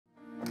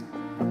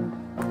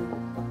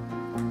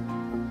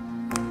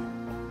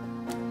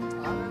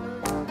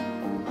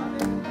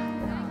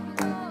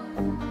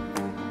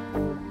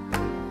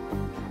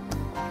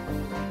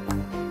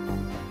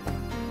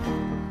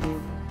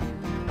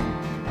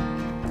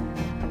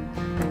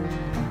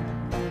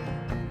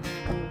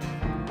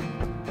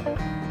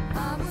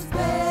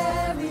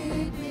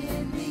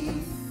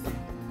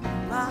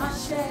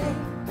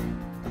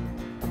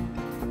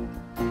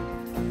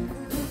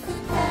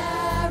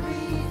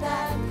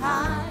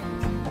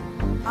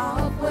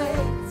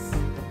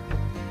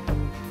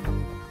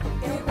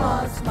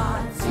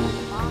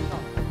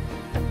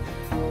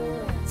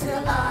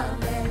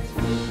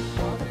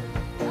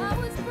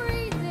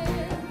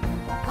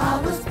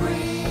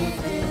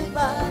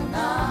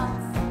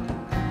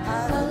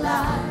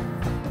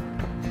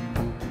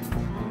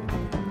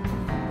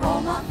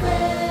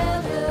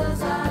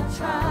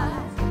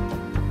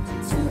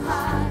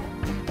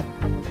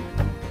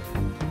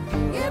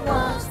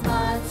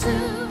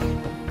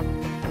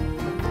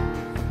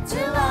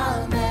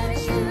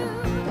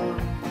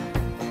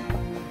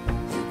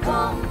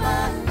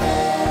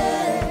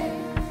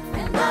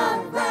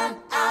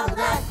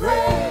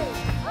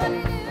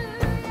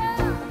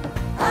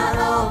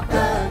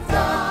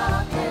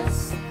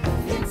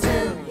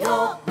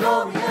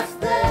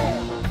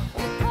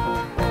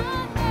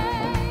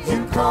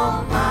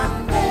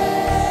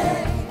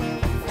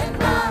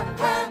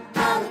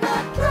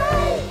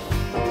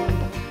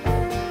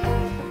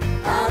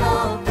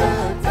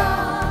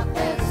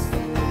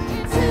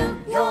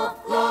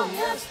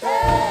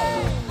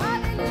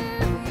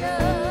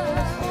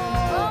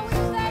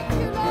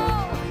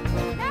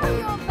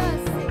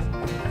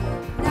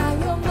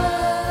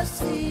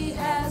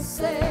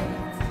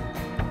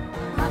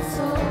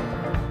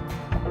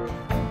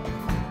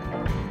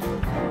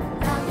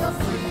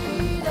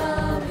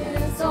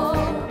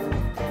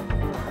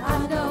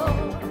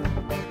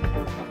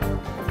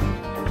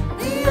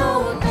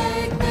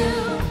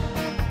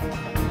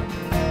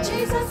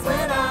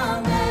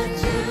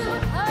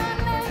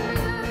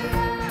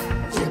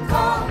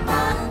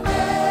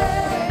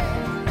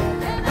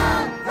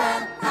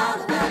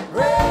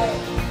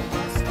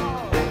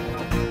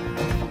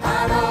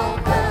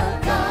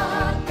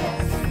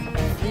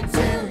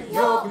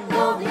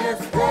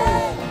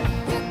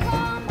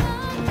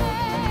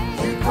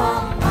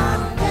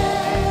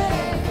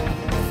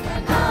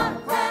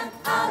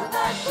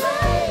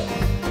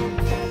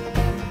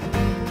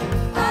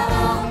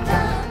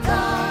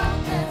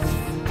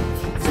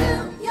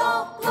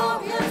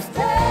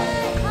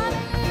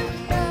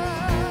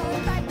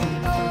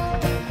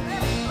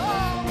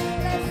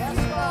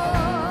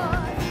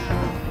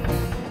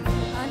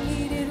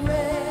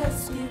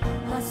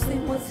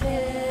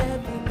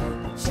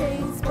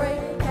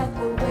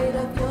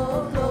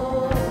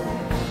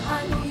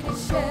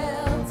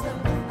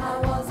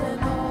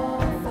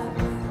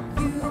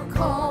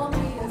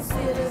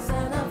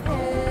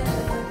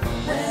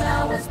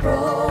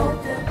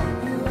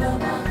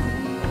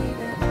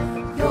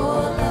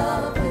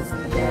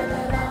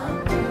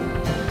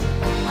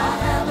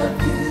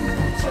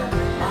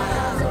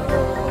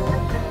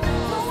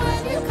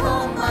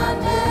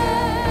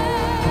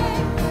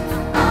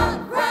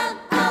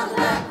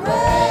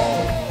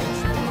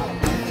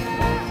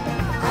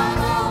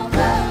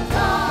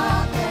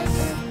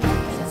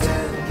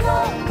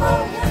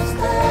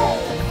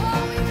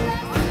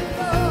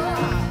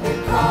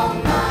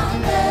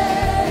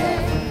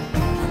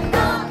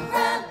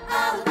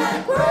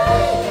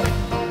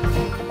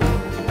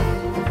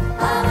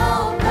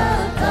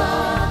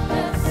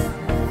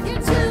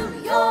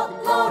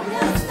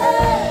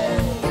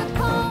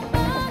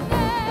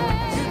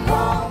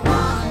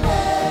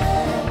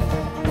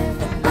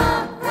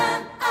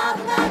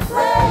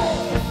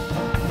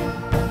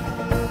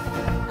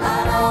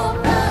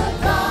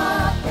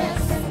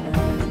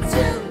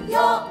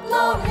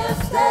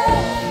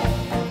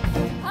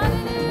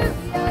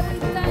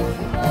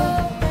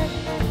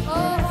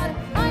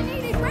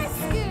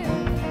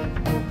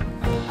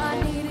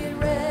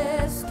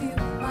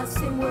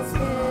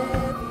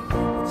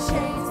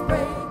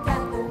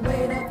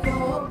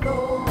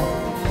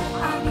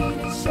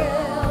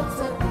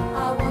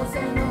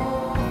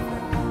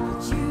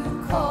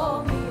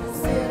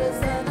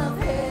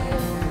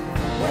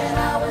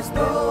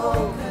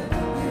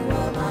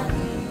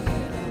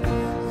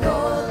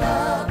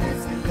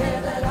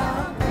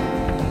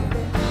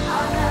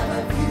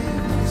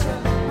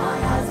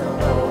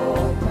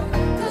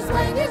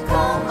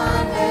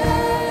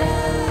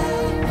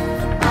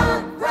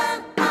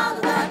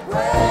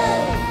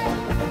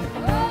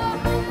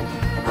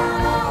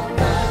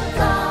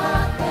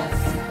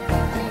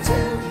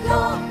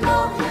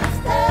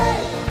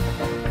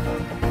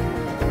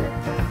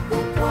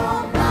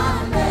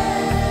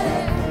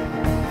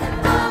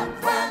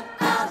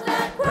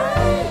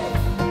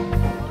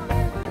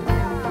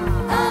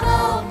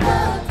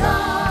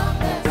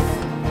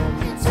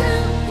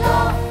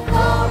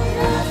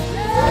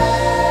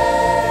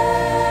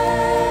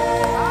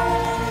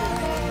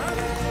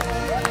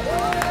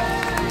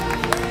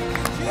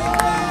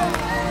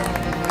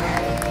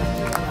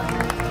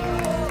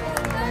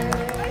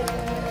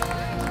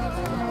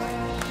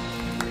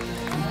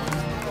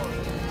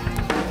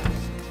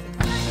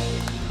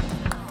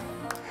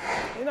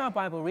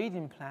Bible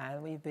reading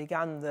plan, we've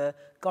begun the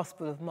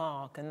Gospel of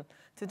Mark, and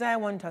today I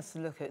want us to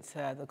look at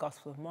the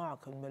Gospel of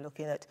Mark, and we're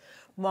looking at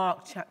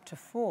Mark chapter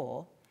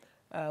 4,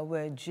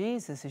 where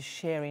Jesus is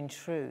sharing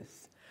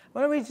truth. I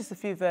want to read just a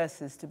few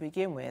verses to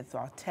begin with,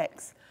 our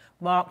text,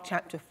 Mark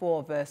chapter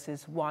 4,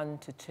 verses 1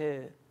 to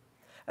 2.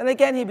 And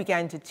again he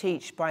began to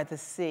teach by the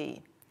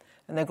sea,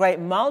 and a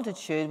great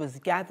multitude was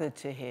gathered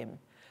to him,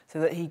 so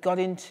that he got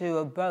into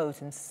a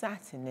boat and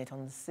sat in it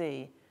on the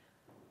sea.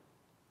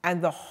 And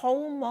the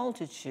whole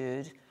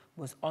multitude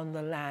was on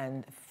the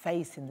land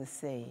facing the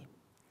sea.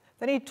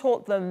 Then he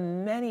taught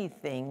them many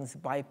things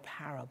by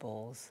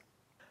parables.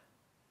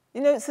 You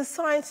know,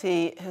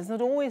 society has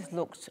not always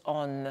looked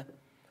on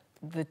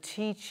the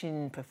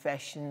teaching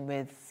profession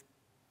with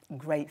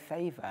great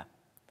favour.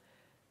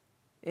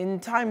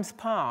 In times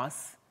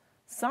past,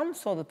 some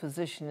saw the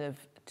position of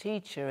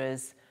teacher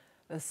as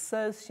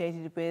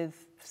associated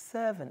with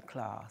servant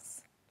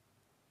class.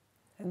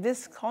 And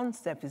this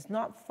concept is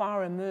not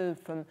far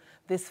removed from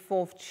this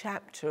fourth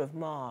chapter of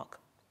Mark.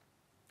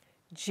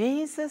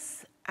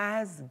 Jesus,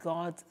 as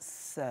God's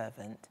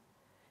servant,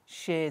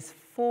 shares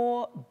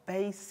four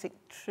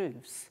basic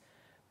truths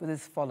with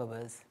his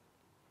followers.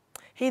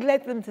 He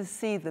led them to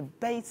see the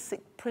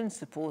basic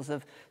principles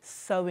of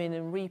sowing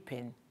and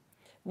reaping.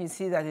 And you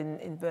see that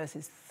in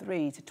verses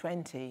 3 to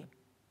 20.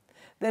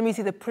 Then we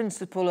see the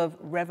principle of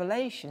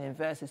revelation in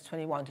verses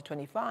 21 to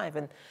 25,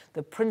 and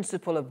the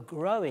principle of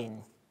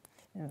growing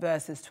in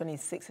verses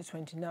 26 to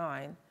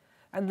 29,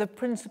 and the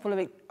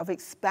principle of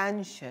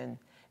expansion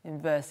in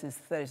verses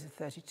 30 to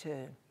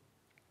 32.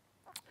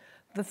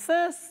 The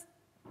first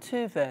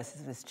two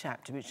verses of this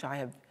chapter, which I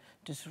have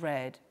just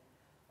read,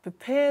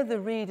 prepare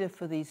the reader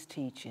for these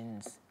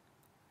teachings.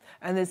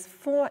 And there's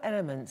four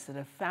elements that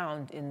are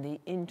found in the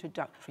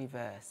introductory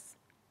verse.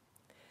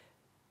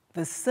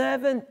 The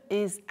servant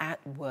is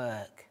at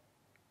work.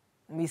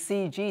 And we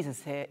see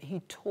Jesus here, he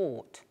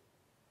taught.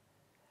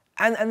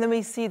 And then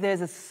we see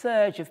there's a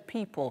surge of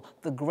people,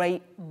 the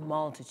great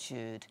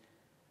multitude.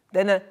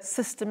 Then a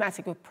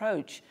systematic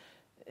approach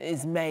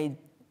is made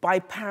by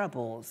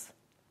parables.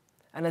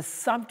 And a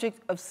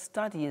subject of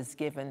study is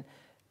given,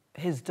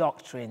 his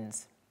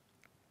doctrines.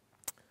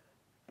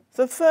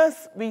 So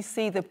first we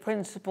see the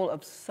principle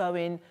of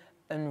sowing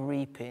and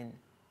reaping.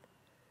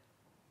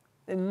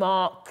 In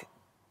Mark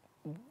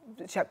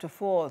chapter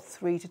 4,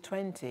 3 to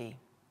 20,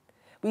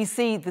 we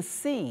see the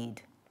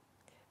seed.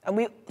 And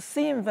we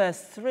see in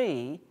verse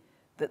 3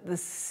 that the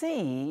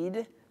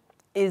seed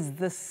is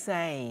the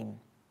same.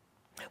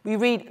 We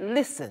read,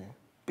 "Listen,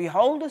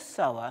 behold, a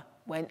sower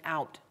went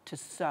out to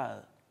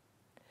sow."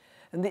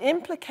 And the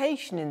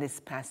implication in this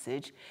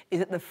passage is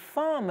that the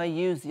farmer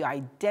used the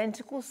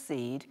identical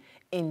seed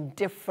in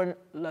different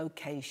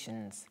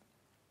locations.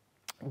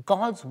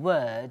 God's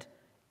word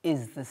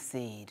is the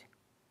seed.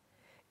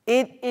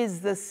 It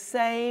is the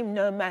same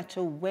no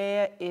matter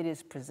where it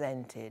is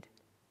presented.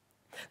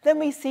 Then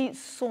we see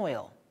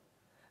soil,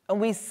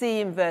 and we see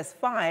in verse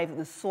 5 that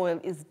the soil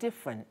is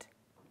different.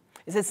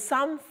 It says,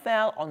 "Some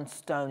fell on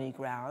stony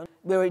ground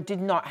where it did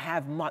not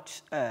have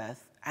much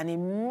earth, and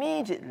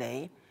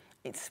immediately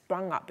it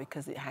sprung up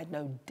because it had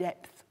no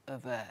depth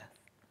of earth."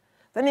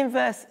 Then in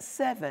verse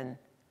 7,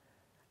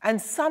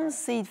 "And some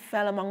seed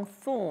fell among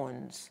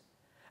thorns,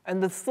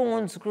 and the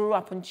thorns grew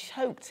up and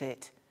choked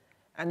it,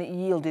 and it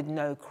yielded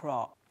no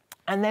crop."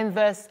 And then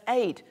verse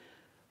 8,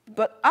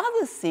 "But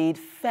other seed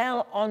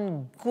fell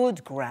on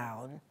good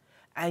ground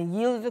and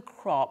yielded a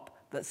crop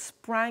that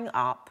sprang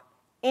up,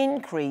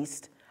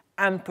 increased,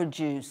 and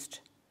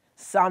produced,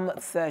 some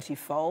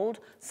 30-fold,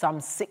 some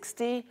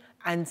 60,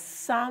 and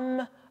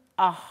some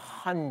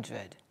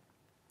 100.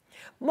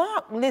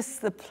 Mark lists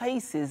the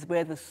places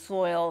where the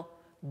soil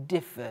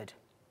differed.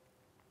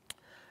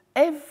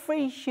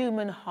 Every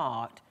human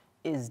heart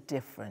is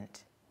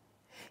different,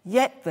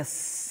 yet the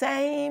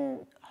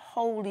same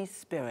Holy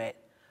Spirit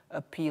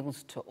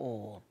appeals to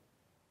all.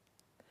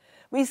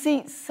 We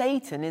see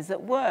Satan is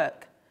at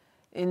work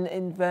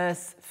in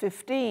verse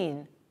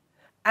 15.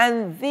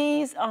 "And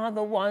these are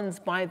the ones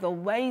by the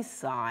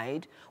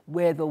wayside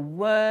where the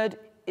word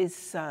is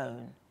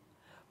sown.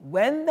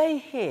 When they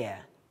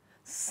hear,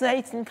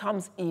 Satan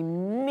comes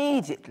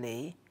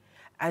immediately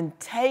and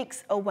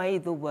takes away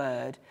the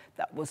word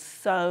that was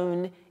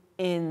sown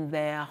in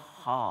their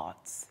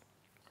hearts."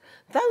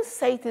 Though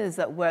Satan is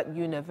at work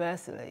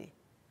universally,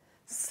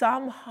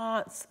 some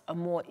hearts are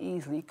more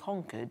easily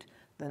conquered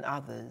than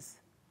others.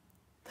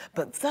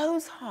 But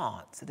those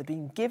hearts that have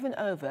been given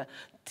over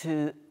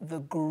to the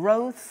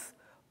growth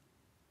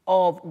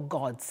of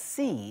God's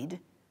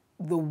seed,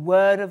 the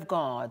Word of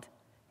God,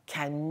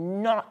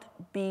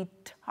 cannot be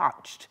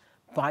touched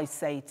by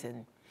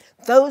Satan.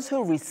 Those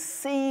who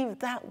receive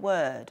that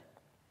Word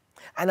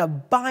and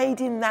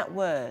abide in that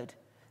Word,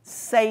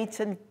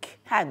 Satan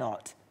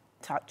cannot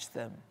touch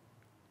them.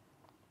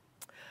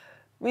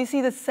 We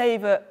see the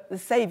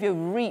Savior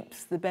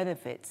reaps the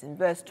benefits in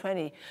verse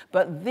 20.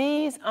 "But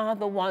these are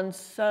the ones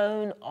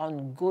sown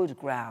on good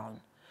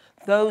ground,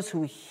 those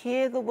who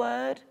hear the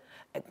word,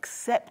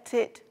 accept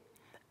it,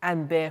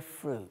 and bear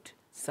fruit,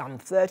 some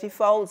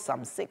 30-fold,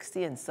 some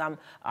 60, and some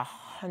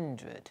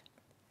 100.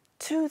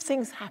 Two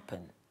things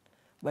happen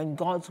when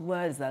God's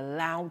word is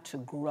allowed to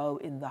grow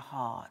in the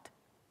heart.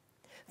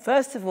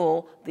 First of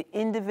all, the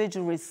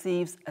individual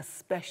receives a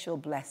special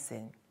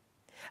blessing.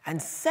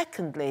 And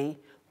secondly,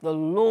 the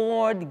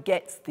Lord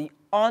gets the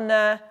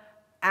honor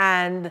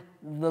and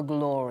the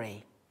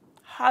glory.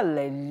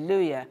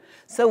 Hallelujah.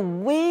 So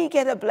we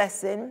get a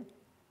blessing,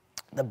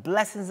 the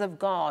blessings of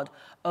God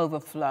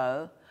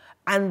overflow,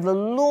 and the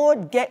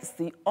Lord gets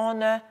the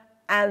honor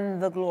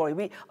and the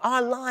glory.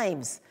 Our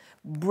lives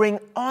bring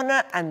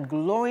honor and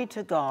glory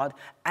to God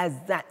as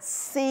that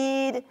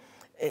seed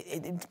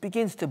it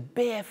begins to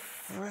bear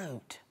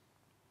fruit.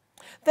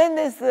 Then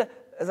there's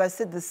as I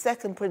said, the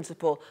second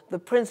principle, the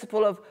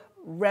principle of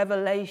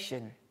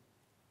revelation.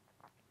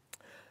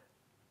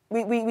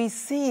 We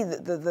see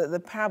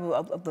the parable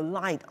of the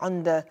light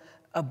under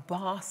a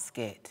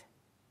basket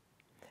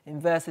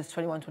in verses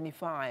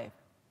 21-25.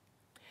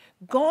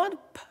 God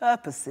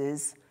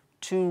purposes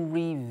to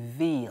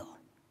reveal.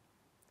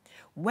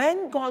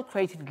 When God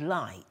created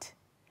light,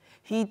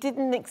 he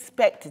didn't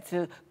expect it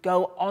to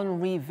go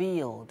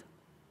unrevealed.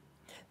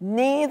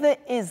 Neither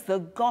is the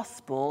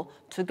gospel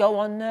to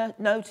go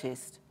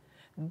unnoticed.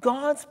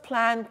 God's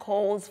plan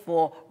calls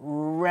for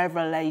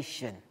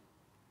revelation.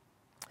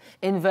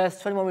 In verse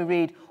 21 we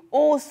read,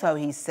 "Also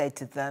he said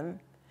to them,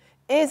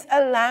 is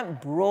a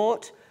lamp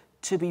brought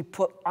to be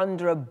put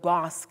under a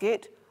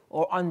basket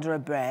or under a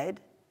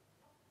bed?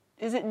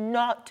 Is it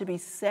not to be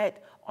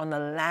set on a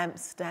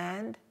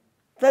lampstand?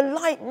 The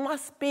light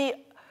must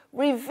be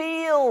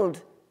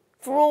revealed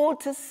for all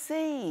to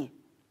see."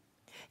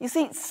 You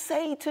see,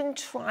 Satan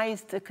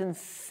tries to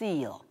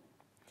conceal.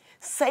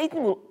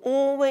 Satan will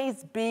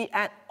always be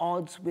at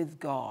odds with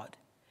God.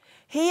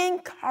 He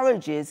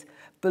encourages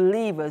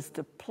believers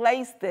to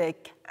place their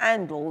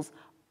candles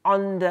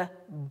under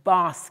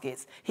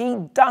baskets. He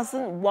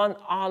doesn't want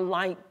our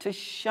light to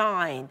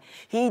shine.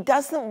 He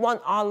doesn't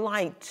want our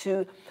light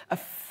to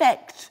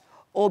affect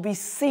or be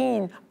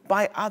seen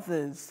by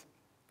others.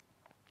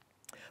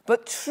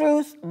 But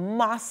truth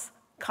must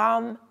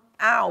come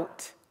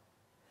out.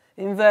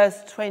 In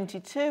verse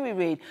 22 we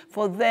read,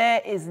 "For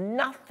there is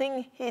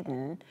nothing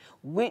hidden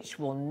which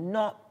will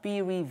not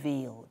be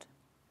revealed,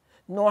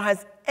 nor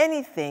has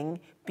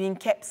anything been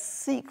kept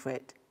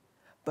secret,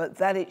 but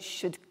that it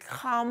should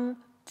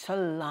come to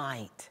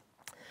light."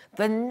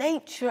 The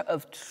nature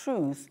of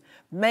truth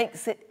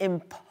makes it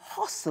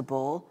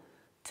impossible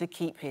to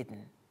keep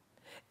hidden.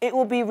 It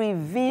will be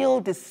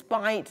revealed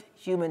despite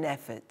human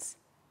efforts.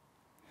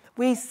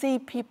 We see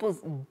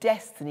people's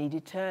destiny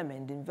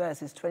determined in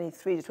verses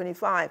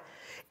 23-25.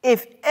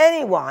 "If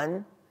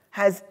anyone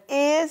has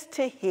ears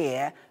to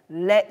hear,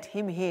 let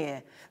him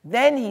hear."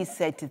 Then he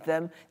said to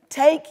them,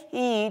 "Take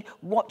heed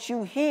what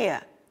you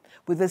hear.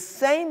 With the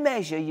same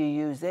measure you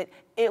use it,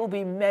 it will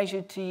be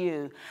measured to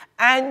you.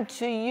 And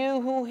to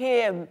you who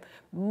hear,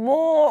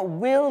 more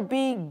will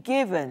be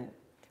given.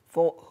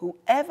 For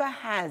whoever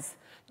has,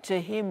 to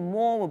him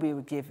more will be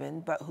given,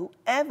 but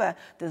whoever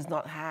does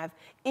not have,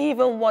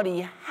 even what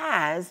he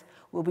has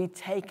will be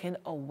taken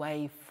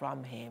away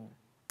from him."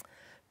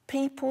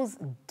 People's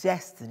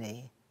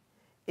destiny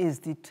is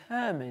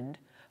determined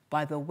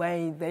by the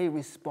way they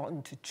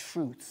respond to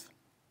truth.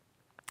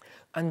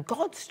 And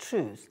God's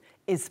truth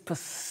is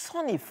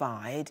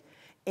personified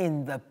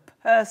in the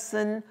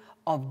person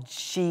of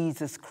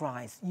Jesus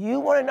Christ. You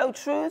want to know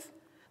truth?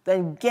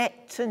 Then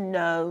get to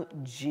know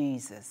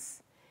Jesus.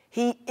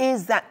 He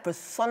is that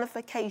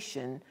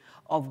personification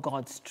of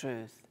God's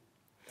truth.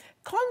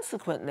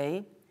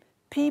 Consequently,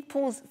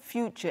 people's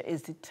future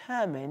is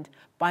determined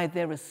by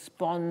their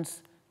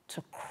response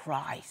to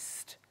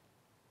Christ.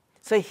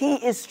 So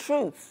he is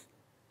truth.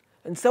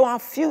 And so our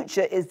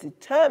future is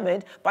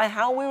determined by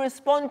how we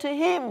respond to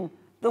him,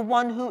 the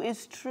one who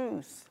is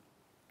truth.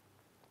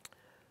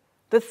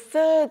 The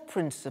third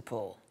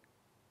principle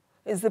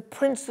is the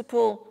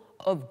principle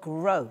of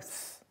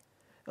growth.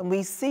 And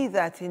we see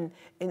that in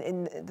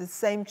the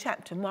same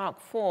chapter, Mark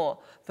 4,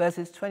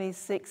 verses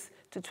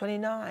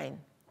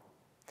 26-29.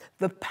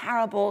 The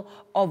parable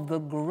of the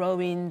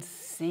growing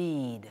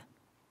seed.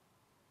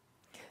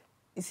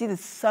 You see the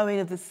sowing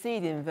of the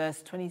seed in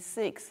verse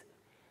 26.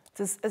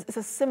 It's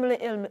a similar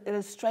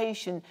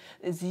illustration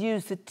is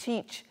used to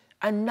teach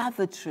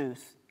another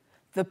truth.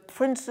 The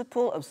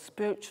principle of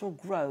spiritual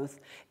growth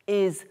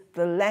is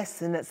the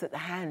lesson that's at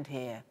hand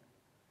here.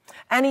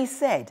 And he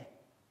said,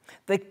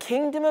 "The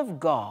kingdom of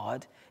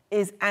God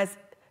is as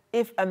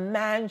if a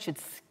man should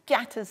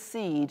scatter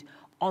seed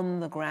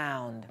on the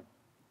ground."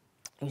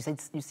 You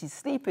see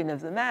sleeping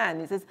of the man.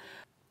 He says,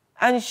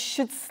 "And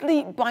should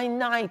sleep by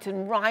night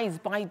and rise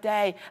by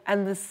day,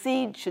 and the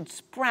seed should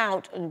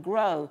sprout and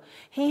grow.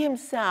 He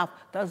himself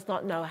does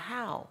not know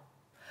how."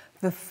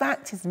 The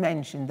fact is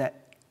mentioned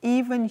that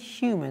even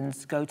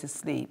humans go to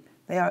sleep.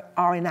 They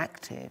are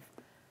inactive.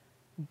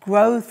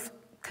 Growth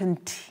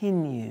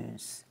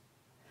continues.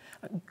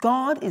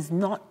 God is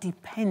not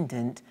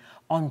dependent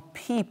on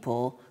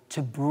people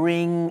to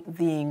bring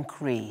the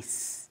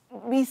increase.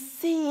 We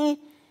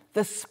see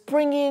The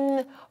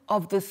springing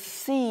of the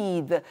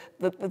seed,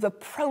 the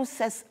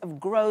process of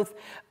growth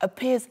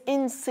appears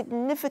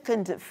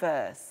insignificant at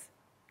first.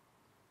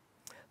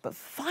 But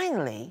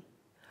finally,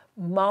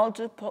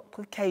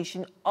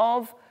 multiplication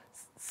of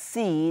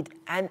seed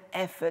and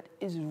effort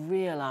is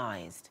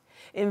realized.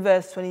 In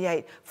verse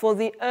 28, for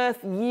the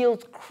earth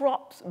yields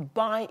crops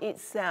by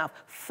itself,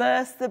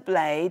 first the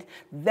blade,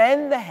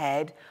 then the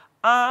head,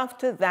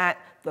 after that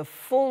the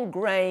full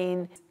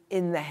grain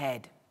in the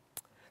head.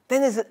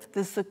 Then there's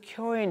the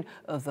securing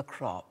of the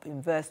crop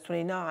in verse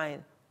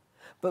 29.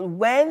 But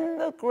when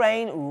the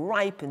grain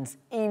ripens,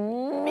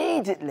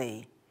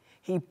 immediately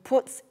he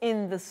puts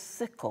in the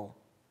sickle,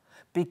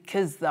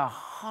 because the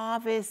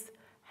harvest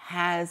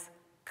has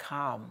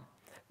come.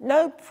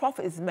 No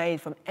profit is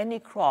made from any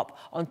crop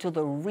until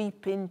the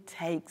reaping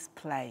takes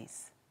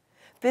place.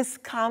 This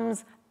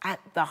comes at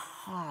the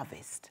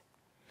harvest,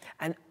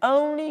 and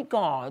only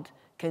God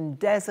can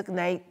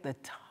designate the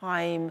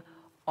time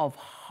of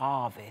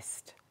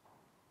harvest.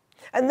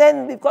 And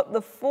then we've got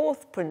the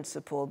fourth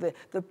principle,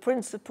 the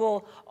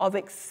principle of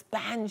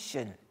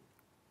expansion.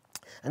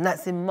 And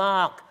that's in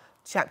Mark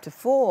chapter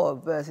 4,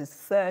 verses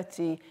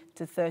 30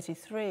 to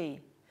 33.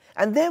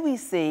 And there we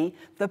see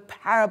the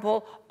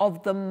parable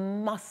of the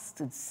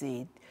mustard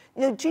seed.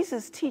 You know,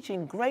 Jesus is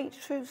teaching great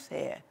truths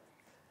here.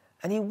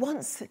 And he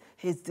wants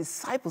his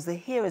disciples, the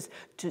hearers,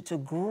 to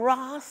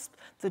grasp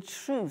the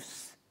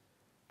truths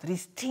that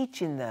he's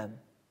teaching them.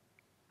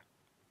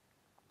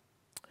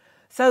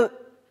 So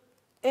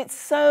it's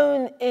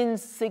sown in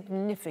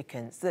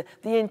significance.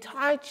 The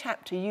entire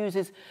chapter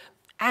uses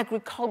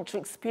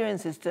agricultural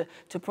experiences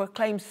to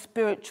proclaim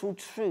spiritual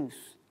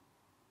truth.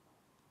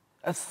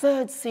 A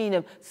third scene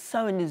of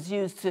sowing is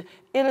used to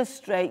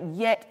illustrate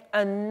yet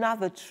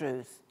another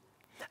truth.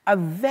 A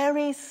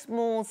very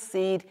small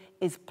seed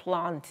is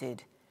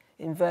planted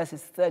in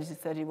verses 30 to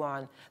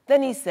 31.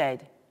 Then he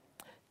said,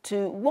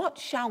 to what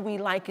shall we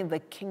liken the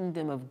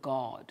kingdom of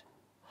God?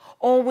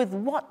 Or with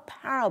what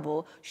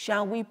parable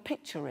shall we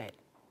picture it?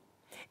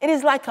 It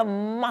is like a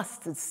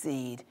mustard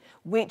seed,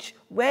 which,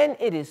 when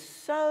it is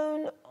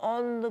sown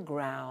on the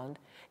ground,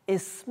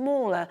 is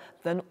smaller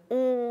than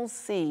all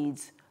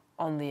seeds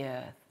on the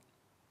earth.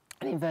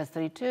 And in verse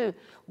 32,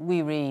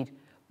 we read,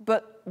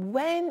 but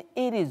when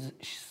it is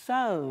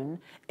sown,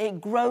 it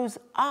grows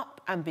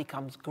up and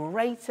becomes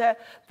greater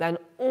than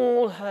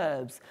all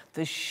herbs.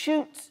 It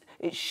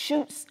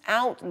shoots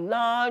out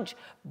large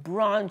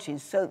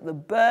branches so that the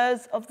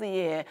birds of the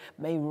air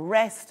may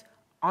rest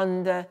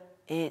under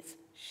its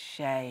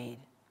shade.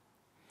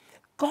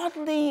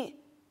 Godly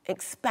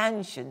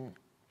expansion,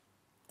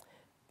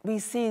 we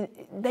see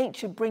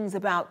nature brings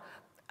about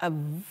a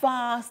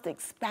vast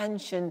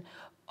expansion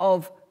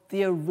of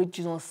the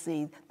original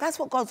seed. That's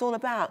what God's all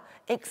about,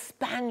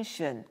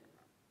 expansion.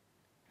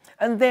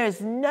 And there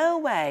is no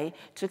way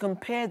to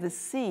compare the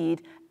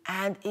seed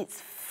and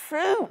its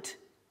fruit.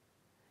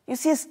 You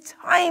see this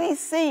tiny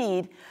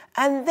seed,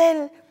 and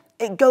then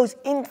it goes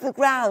into the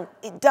ground,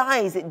 it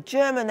dies, it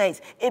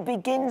germinates, it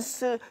begins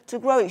to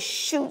grow, it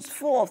shoots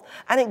forth,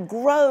 and it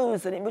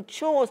grows, and it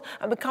matures,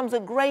 and becomes a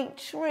great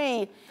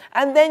tree.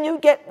 And then you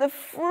get the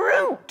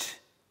fruit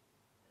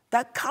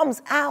that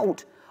comes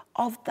out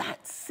of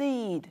that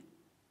seed.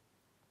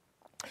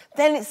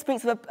 Then it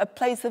speaks of a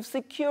place of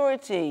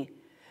security.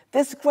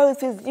 This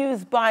growth is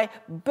used by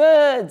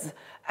birds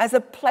as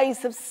a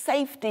place of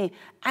safety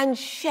and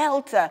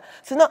shelter.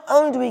 So not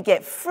only do we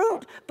get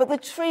fruit, but the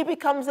tree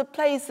becomes a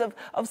place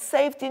of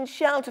safety and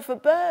shelter for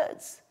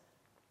birds.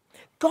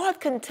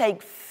 God can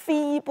take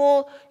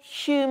feeble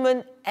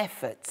human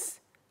efforts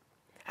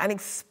and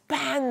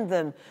expand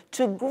them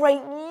to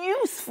great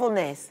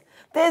usefulness.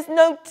 There's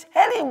no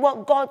telling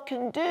what God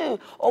can do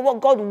or what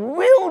God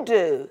will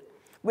do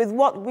with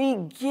what we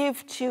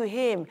give to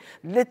him.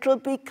 Little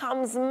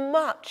becomes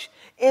much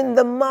in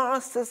the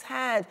master's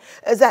hand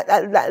as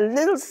that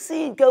little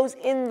seed goes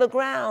in the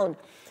ground.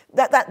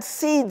 That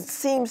seed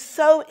seems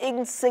so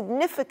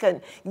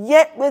insignificant,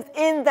 yet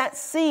within that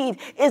seed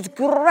is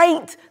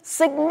great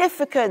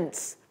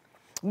significance.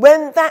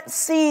 When that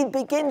seed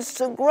begins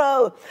to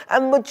grow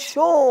and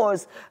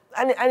matures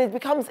and it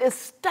becomes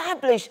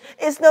established,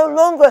 it's no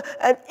longer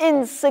an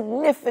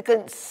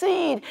insignificant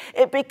seed.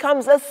 It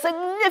becomes a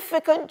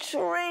significant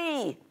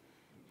tree,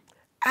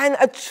 and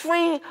a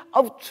tree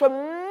of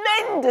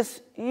tremendous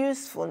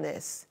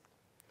usefulness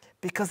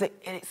because it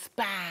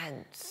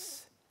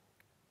expands.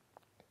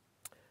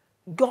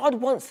 God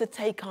wants to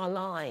take our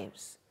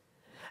lives.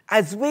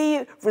 As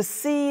we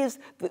receive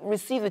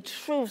the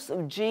truths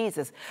of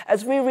Jesus,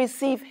 as we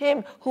receive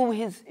him who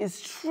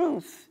is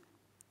truth,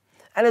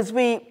 and as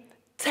we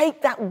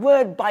take that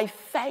word by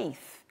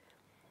faith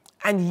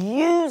and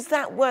use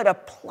that word,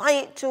 apply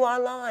it to our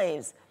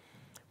lives,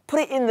 put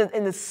it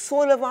in the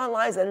soil of our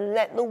lives and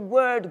let the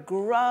word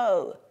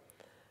grow,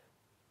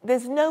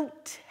 there's no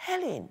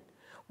telling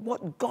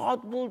what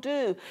God will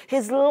do.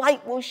 His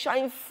light will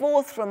shine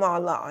forth from our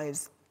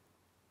lives.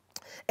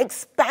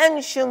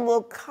 Expansion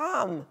will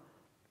come.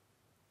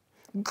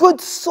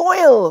 Good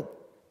soil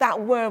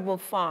that word will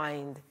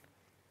find.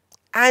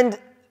 And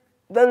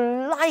the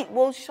light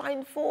will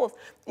shine forth.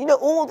 You know,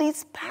 all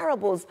these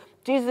parables,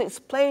 Jesus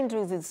explained to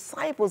his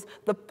disciples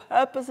the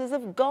purposes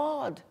of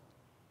God.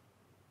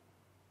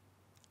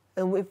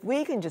 And if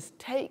we can just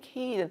take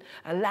heed and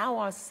allow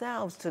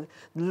ourselves to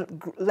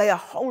lay a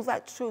hold of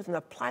that truth and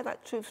apply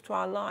that truth to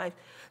our life,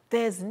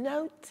 there's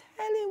no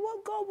telling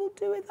what God will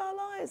do with our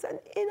lives and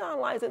in our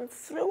lives and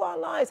through our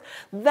lives,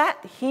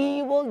 that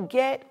he will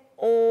get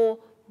all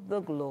the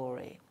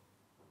glory.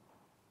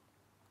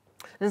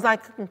 And as I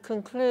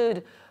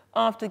conclude,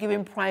 after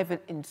giving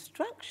private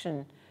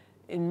instruction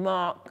in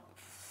Mark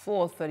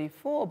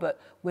 4:34,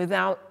 but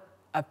without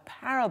a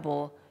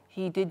parable,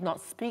 he did not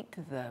speak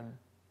to them.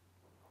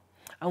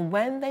 And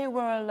when they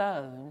were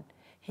alone,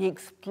 he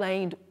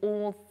explained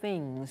all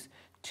things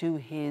to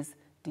his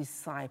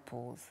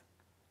disciples.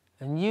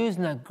 And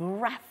using a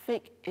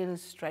graphic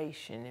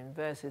illustration in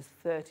verses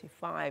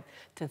 35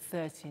 to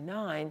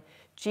 39,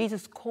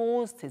 Jesus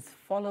caused his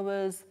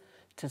followers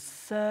to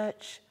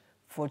search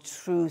for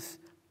truth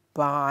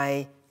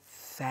by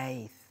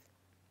faith.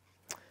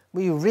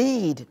 We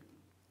read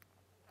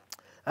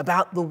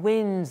about the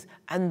winds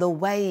and the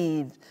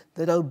waves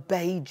that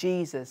obey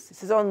Jesus.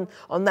 This is on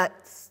the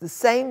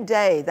same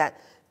day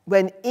that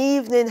when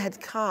evening had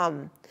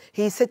come,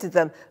 he said to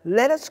them,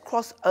 "Let us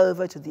cross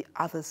over to the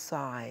other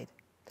side."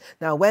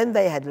 Now, when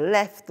they had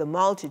left the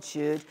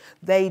multitude,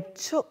 they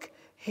took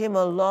him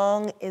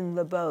along in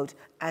the boat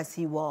as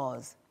he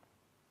was.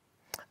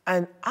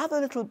 And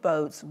other little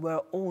boats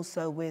were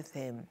also with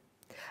him.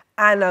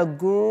 And a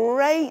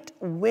great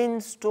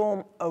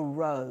windstorm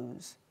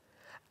arose,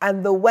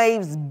 and the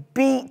waves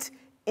beat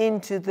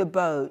into the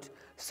boat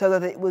so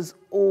that it was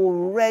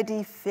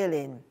already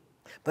filling.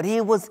 But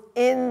he was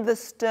in the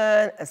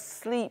stern,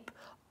 asleep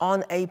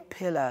on a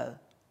pillow.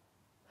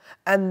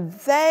 And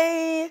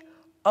they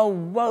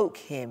awoke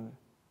him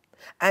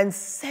and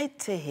said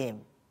to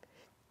him,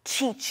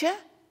 "Teacher,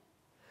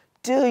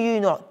 do you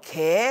not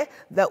care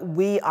that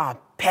we are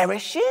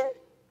perishing?"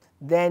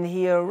 Then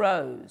he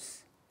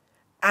arose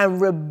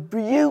and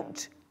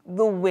rebuked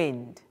the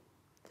wind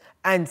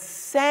and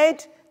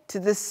said to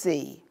the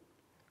sea,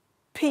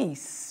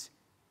 "Peace,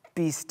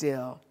 be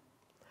still."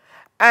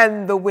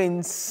 And the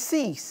wind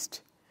ceased,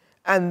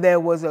 and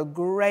there was a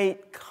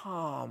great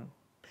calm.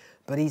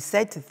 But he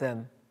said to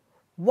them,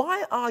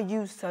 "Why are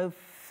you so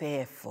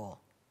fearful?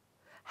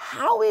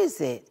 How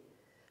is it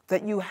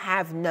that you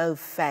have no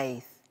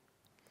faith?"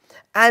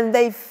 And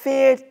they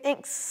feared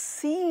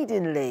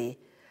exceedingly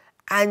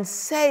and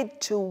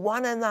said to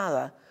one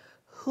another,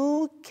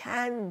 "Who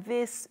can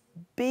this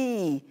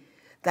be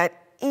that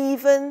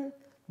even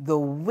the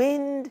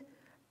wind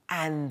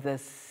and the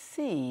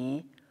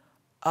sea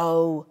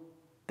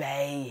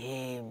obey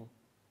him?"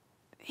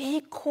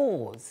 He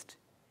caused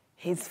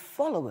his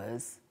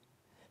followers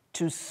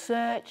to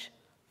search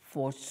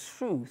for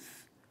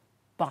truth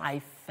by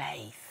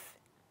faith.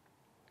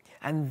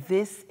 And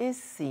this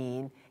is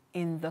seen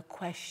in the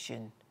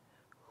question,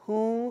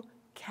 who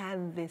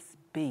can this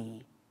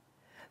be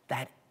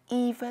that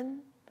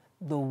even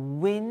the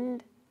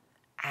wind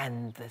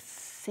and the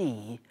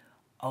sea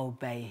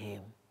obey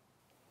him?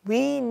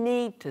 We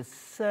need to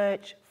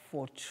search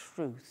for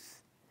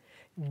truth.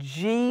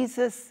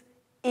 Jesus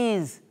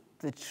is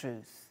the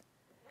truth.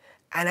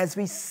 And as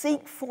we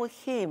seek for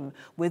him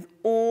with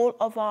all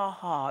of our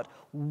heart,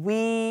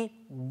 we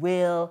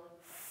will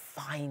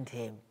find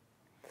him.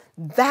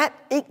 That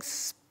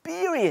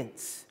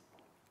experience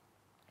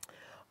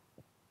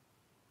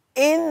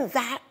in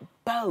that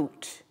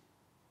boat,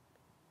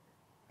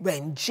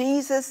 when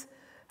Jesus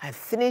had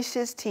finished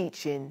his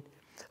teaching,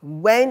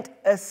 went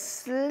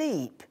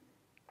asleep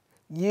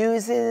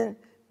using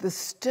the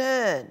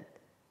stern.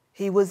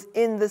 He was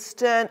in the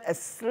stern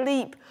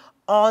asleep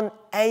on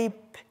a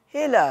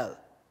pillow.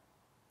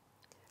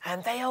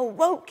 And they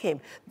awoke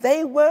him.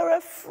 They were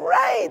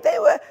afraid. They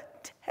were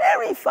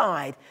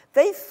terrified.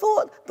 They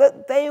thought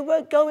that they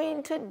were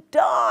going to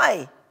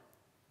die.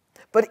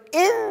 But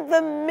in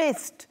the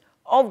midst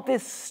of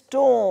this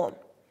storm,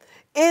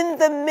 in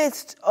the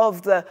midst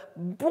of the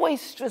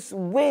boisterous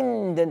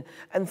wind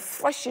and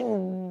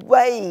threshing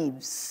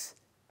waves,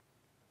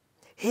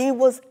 he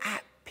was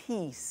at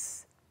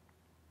peace.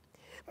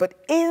 But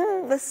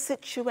in the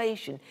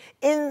situation,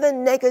 in the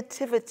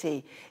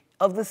negativity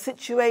of the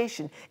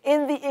situation,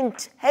 in the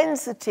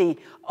intensity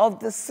of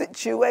the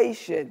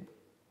situation,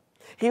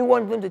 he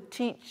wanted to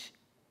teach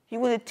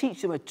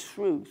them a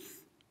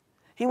truth.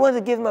 He wanted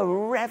to give them a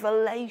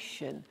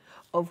revelation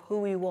of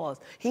who he was.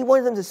 He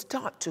wanted them to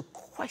start to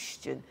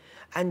question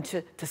and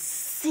to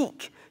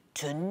seek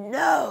to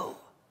know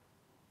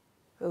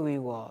who he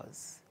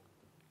was.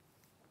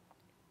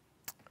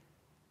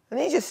 And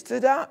he just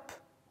stood up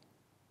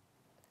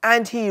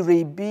and he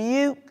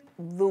rebuked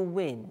the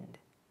wind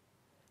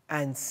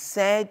and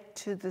said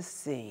to the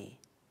sea,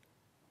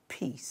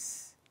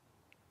 "Peace,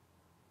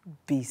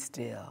 be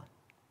still."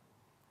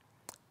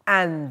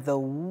 And the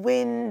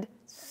wind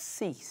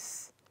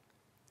ceased,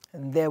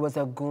 and there was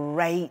a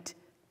great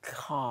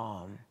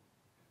calm.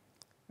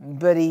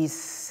 But he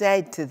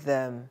said to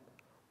them,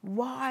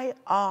 "Why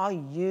are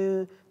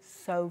you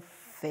so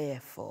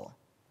fearful?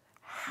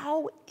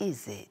 How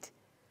is it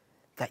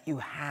that you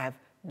have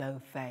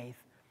no faith?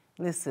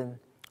 Listen,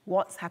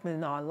 what's happening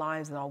in our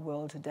lives, in our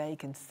world today,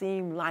 can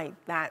seem like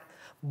that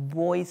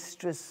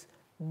boisterous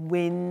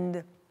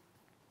wind,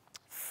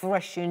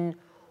 threshing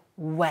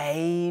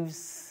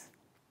waves.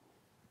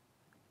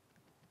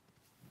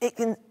 It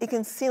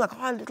can seem like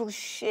our little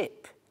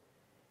ship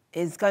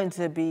is going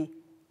to be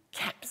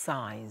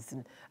capsized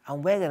and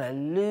we're going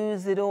to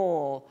lose it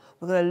all.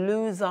 We're going to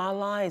lose our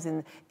lives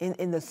in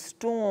the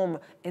storm,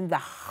 in the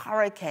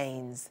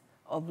hurricanes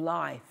of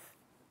life.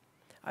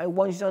 I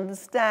want you to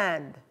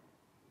understand,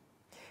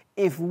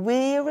 if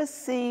we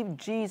receive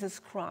Jesus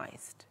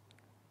Christ,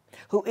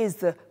 who is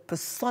the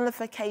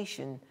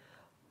personification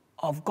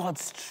of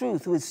God's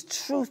truth, who is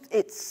truth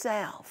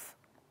itself,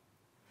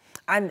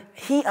 and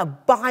he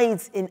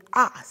abides in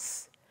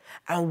us,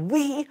 and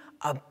we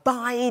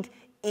abide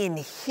in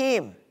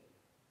him,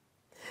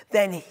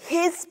 then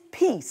his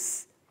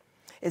peace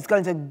is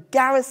going to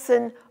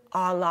garrison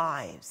our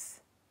lives.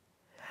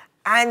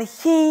 And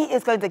he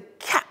is going to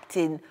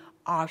captain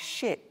our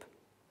ship.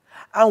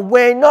 And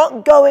we're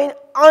not going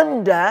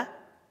under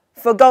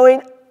for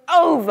going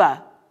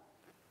over.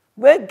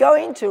 We're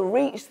going to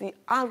reach the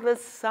other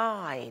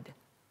side.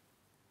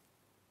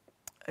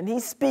 And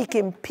he's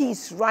speaking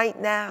peace right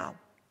now.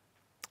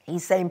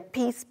 He's saying,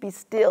 peace be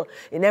still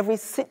in every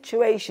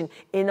situation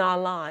in our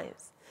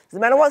lives. No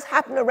matter what's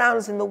happening around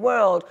us in the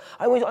world,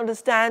 I want you to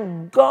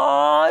understand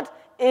God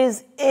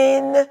is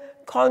in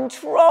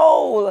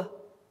control.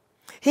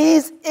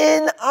 He's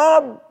in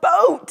our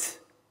boat.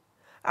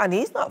 And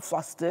he's not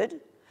flustered.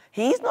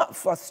 He's not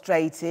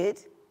frustrated.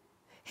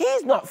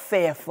 He's not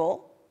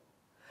fearful.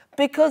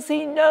 Because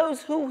he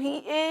knows who he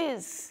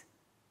is.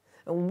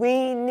 And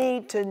we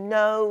need to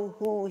know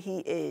who he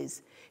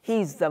is.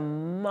 He's the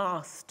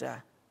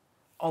master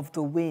of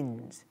the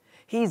wind.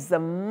 He's the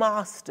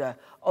master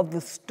of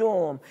the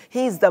storm.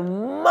 He's the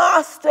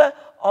master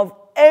of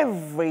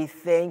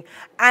everything.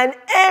 And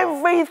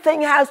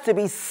everything has to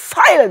be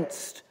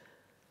silenced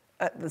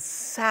at the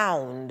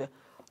sound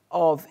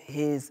of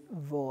his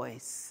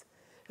voice.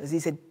 As he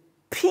said,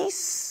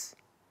 peace,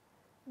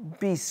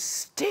 be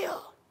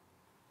still.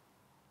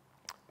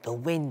 The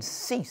wind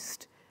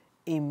ceased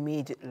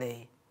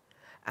immediately.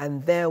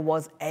 And there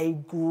was a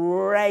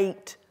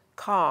great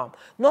calm.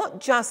 Not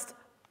just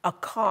a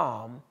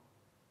calm.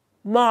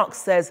 Mark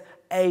says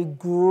a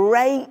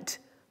great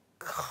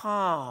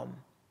calm.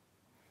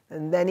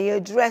 And then he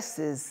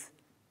addresses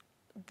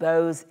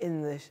those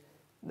in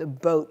the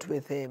boat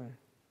with him.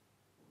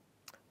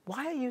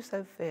 Why are you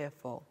so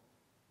fearful?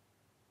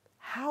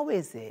 How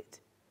is it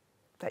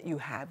that you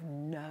have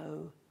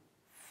no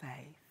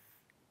faith?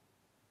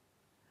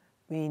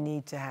 We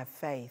need to have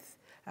faith,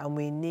 and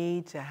we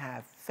need to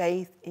have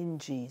faith in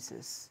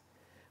Jesus,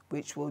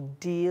 which will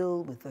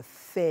deal with the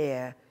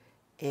fear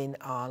in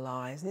our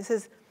lives. And it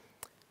says,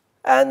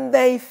 and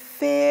they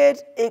feared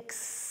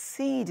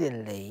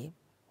exceedingly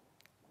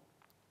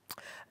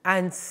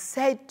and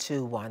said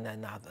to one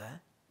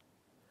another,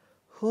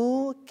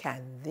 who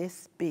can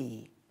this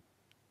be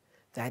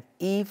that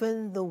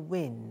even the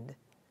wind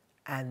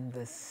and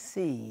the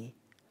sea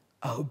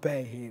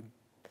obey him?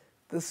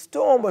 The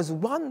storm was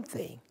one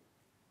thing,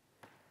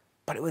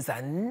 but it was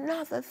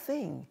another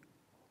thing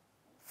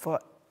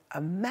for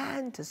a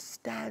man to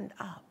stand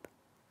up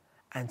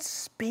and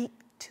speak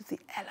to the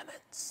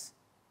elements,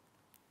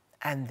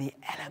 and the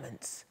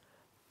elements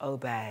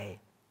obey.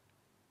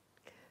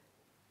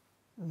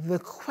 The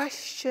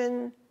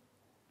question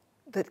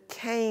that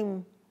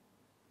came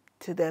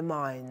to their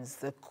minds,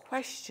 the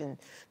question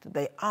that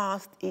they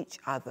asked each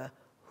other,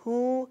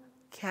 who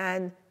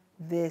can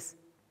this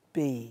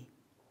be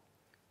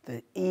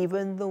that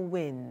even the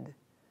wind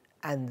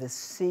and the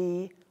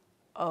sea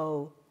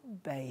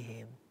obey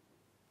him?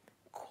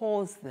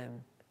 Caused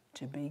them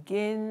to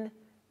begin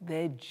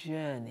their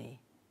journey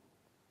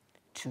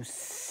to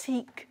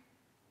seek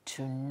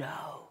to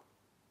know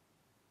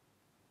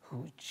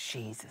who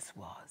Jesus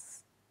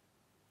was.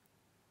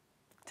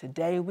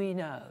 Today we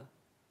know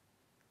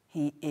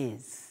he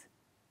is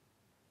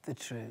the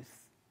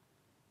truth.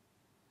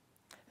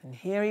 And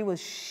here he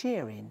was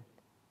sharing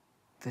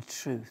the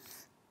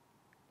truth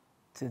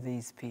to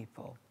these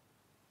people.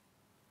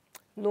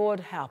 Lord,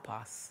 help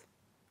us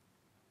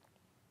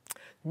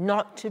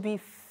not to be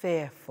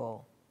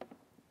fearful,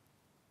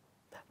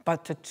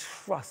 but to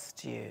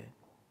trust you.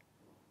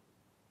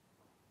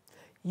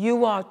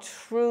 You are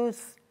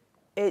truth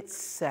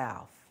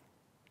itself.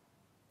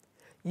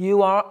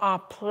 You are our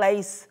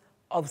place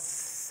of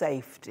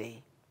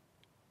safety.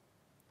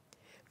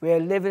 We are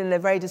living in a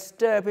very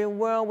disturbing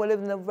world. We're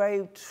living in a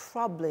very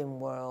troubling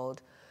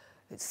world.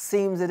 It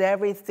seems that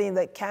everything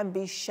that can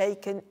be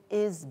shaken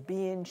is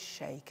being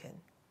shaken.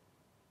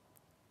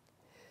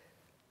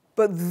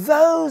 But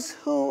those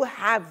who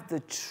have the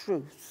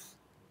truth,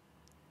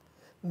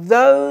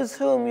 those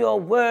whom your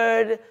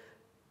word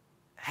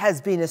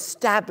has been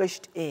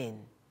established in,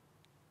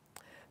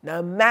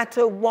 no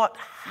matter what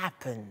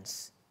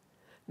happens,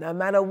 no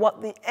matter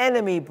what the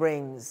enemy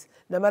brings,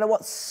 no matter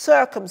what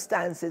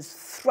circumstances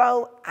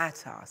throw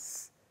at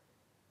us,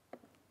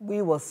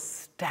 we will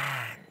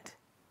stand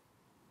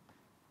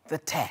the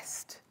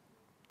test.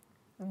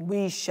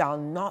 We shall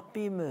not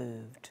be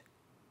moved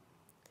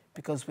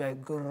because we're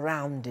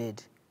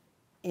grounded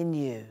in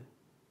you,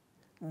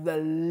 the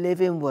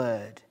living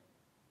word,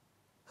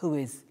 who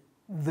is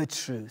the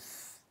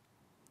truth.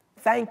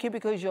 Thank you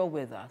because you're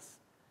with us.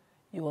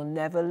 You will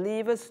never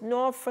leave us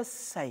nor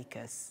forsake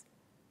us.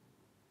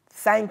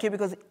 Thank you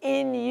because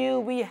in you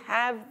we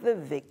have the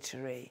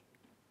victory,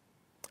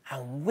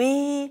 and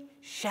we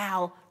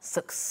shall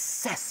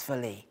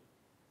successfully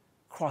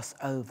cross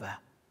over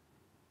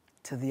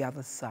to the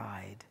other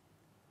side.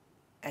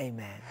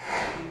 Amen.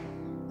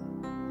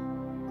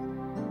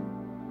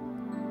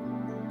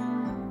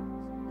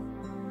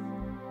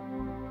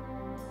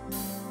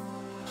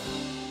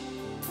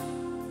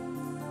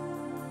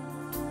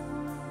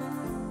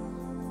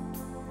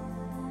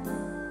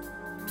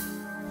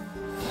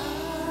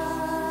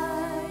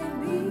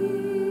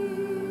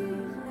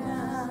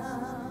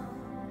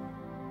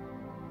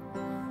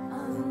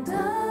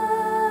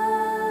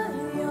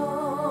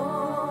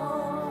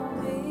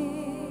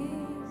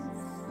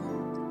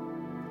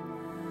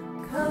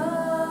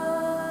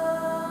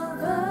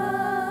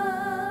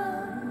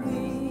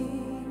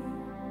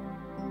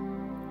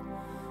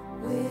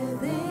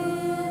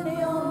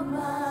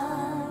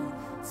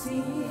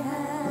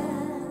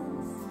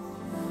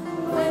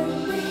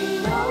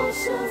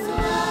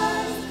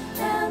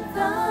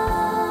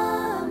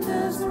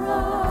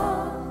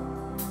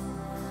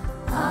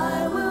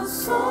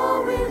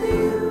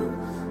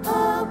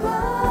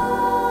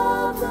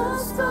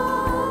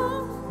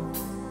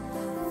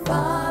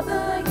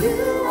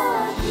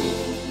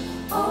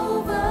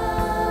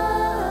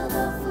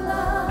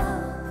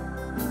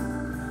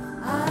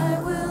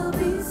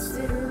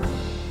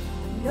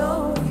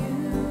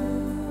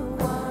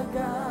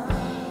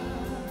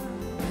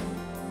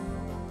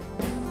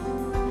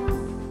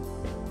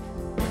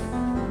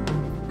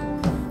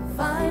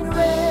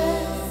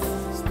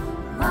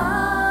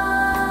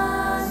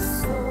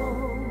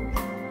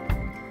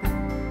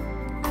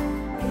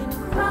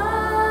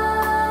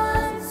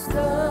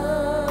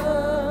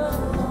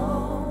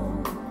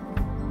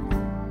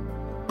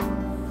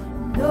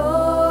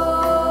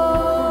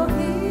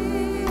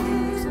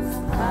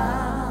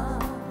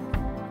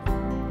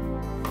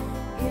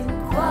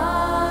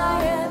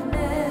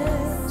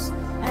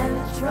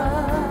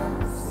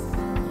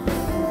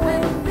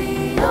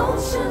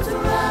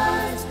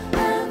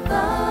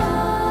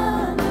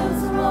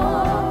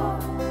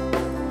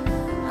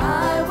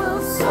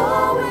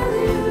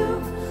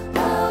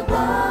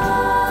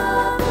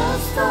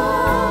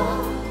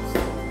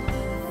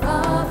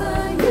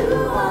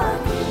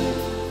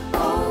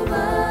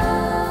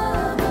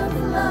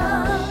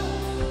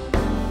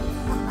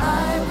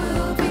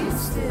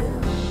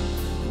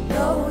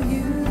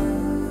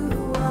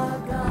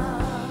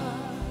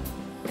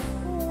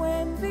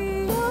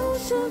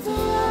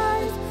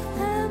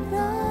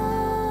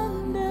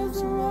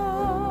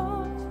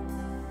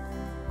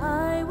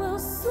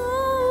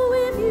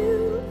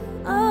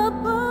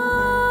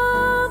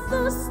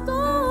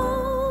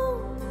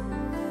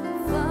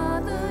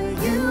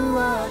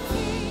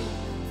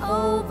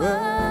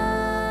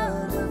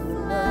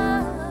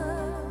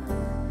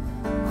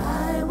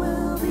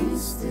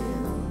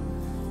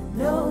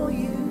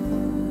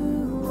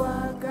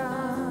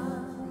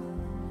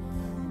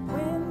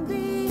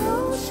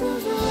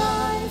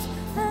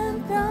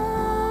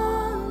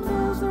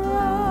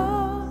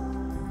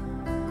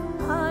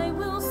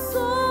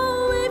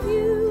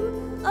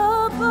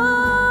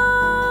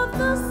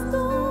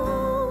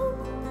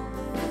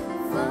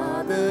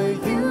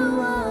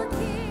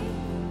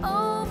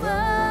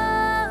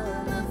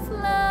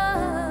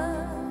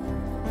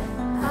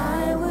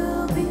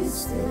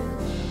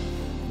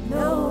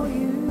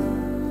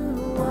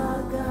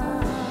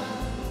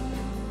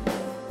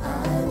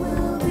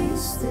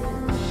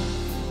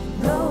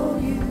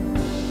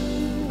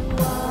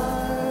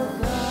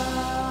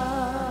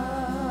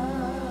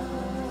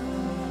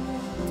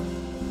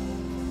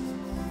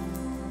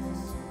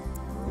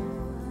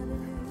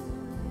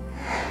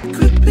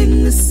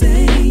 Equipping the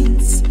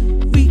saints,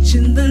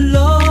 reaching the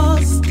lost.